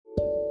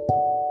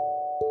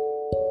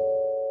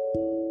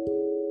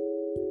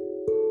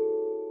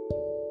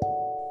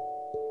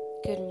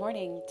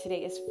morning.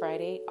 Today is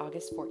Friday,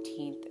 August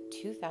 14th,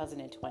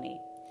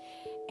 2020.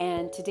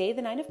 And today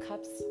the Nine of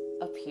Cups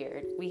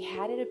appeared. We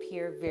had it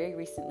appear very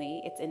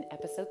recently. It's in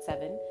episode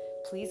 7.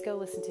 Please go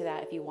listen to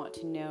that if you want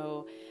to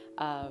know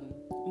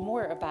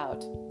more about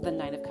the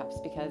Nine of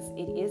Cups, because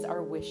it is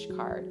our wish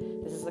card.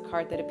 This is the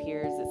card that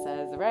appears. It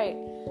says, all right,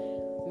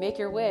 make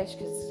your wish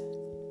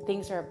because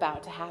things are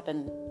about to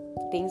happen.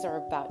 Things are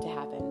about to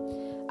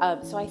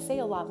happen. So I say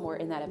a lot more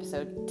in that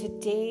episode.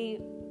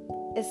 Today,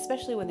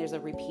 especially when there's a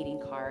repeating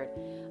card,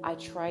 I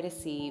try to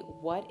see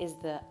what is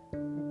the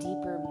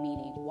deeper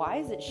meaning. Why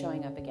is it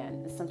showing up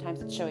again? Sometimes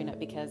it's showing up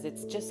because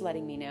it's just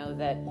letting me know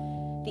that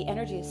the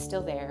energy is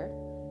still there.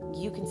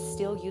 You can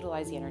still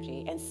utilize the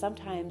energy. And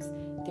sometimes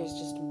there's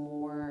just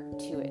more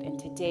to it. And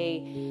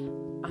today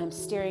I'm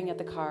staring at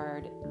the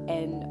card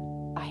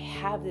and I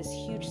have this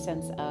huge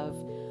sense of,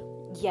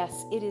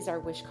 yes, it is our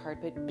wish card,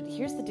 but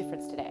here's the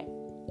difference today.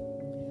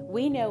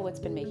 We know what's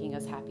been making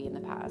us happy in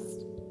the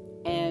past.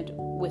 And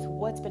with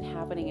what's been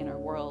happening in our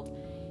world,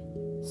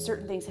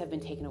 certain things have been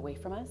taken away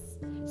from us.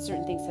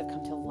 Certain things have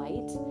come to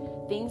light.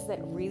 Things that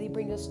really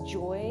bring us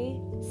joy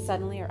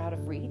suddenly are out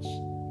of reach.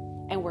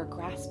 And we're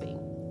grasping.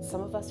 Some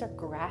of us are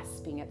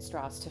grasping at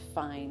straws to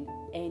find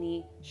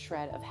any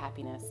shred of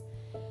happiness.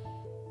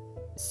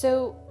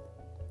 So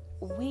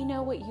we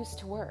know what used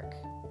to work.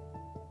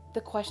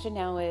 The question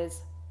now is,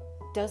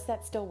 does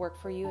that still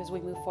work for you as we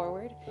move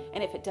forward?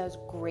 And if it does,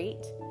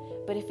 great.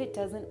 But if it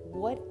doesn't,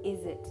 what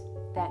is it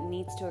that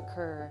needs to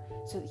occur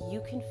so that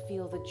you can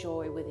feel the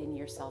joy within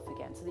yourself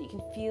again, so that you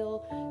can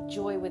feel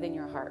joy within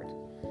your heart?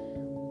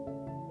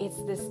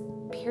 It's this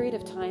period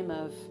of time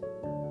of,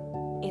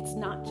 it's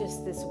not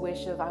just this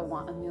wish of, I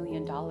want $1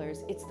 million.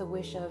 It's the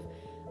wish of,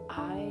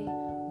 I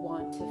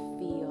want to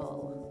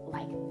feel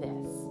like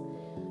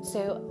this.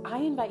 So I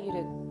invite you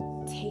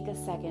to take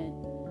a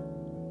second.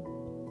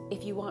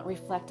 If you want,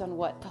 reflect on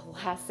what the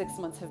last 6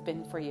 months have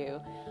been for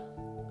you,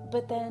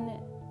 but then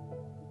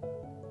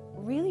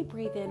really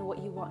breathe in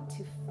what you want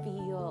to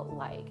feel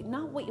like,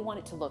 not what you want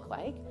it to look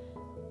like,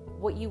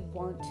 what you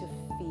want to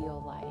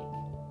feel like.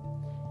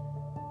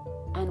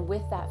 And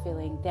with that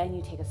feeling, then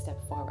you take a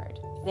step forward.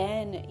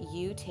 Then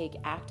you take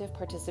active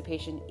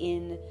participation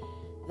in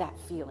that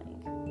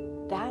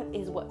feeling. That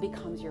is what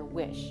becomes your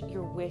wish.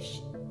 Your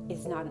wish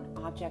is not an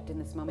object in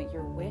this moment.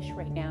 Your wish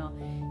right now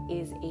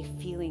is a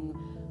feeling.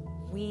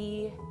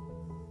 We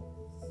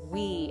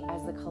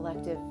as the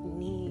collective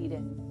need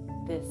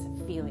this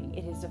feeling.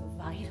 It is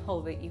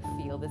vital that you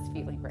feel this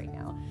feeling right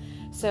now.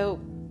 So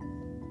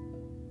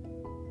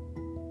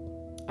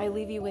I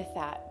leave you with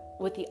that,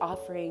 with the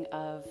offering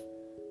of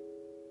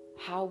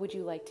how would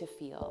you like to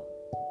feel?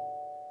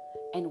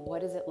 And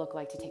what does it look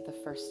like to take the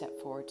first step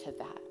forward to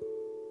that?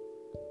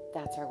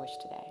 That's our wish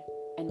today.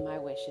 And my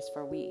wish is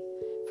for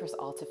us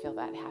all to feel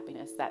that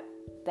happiness, that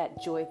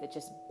joy that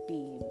just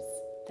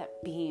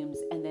beams,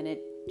 and then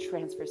it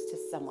transfers to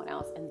someone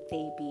else and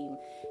they beam,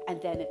 and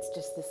then it's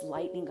just this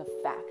lightning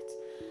effect.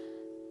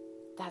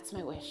 That's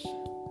my wish.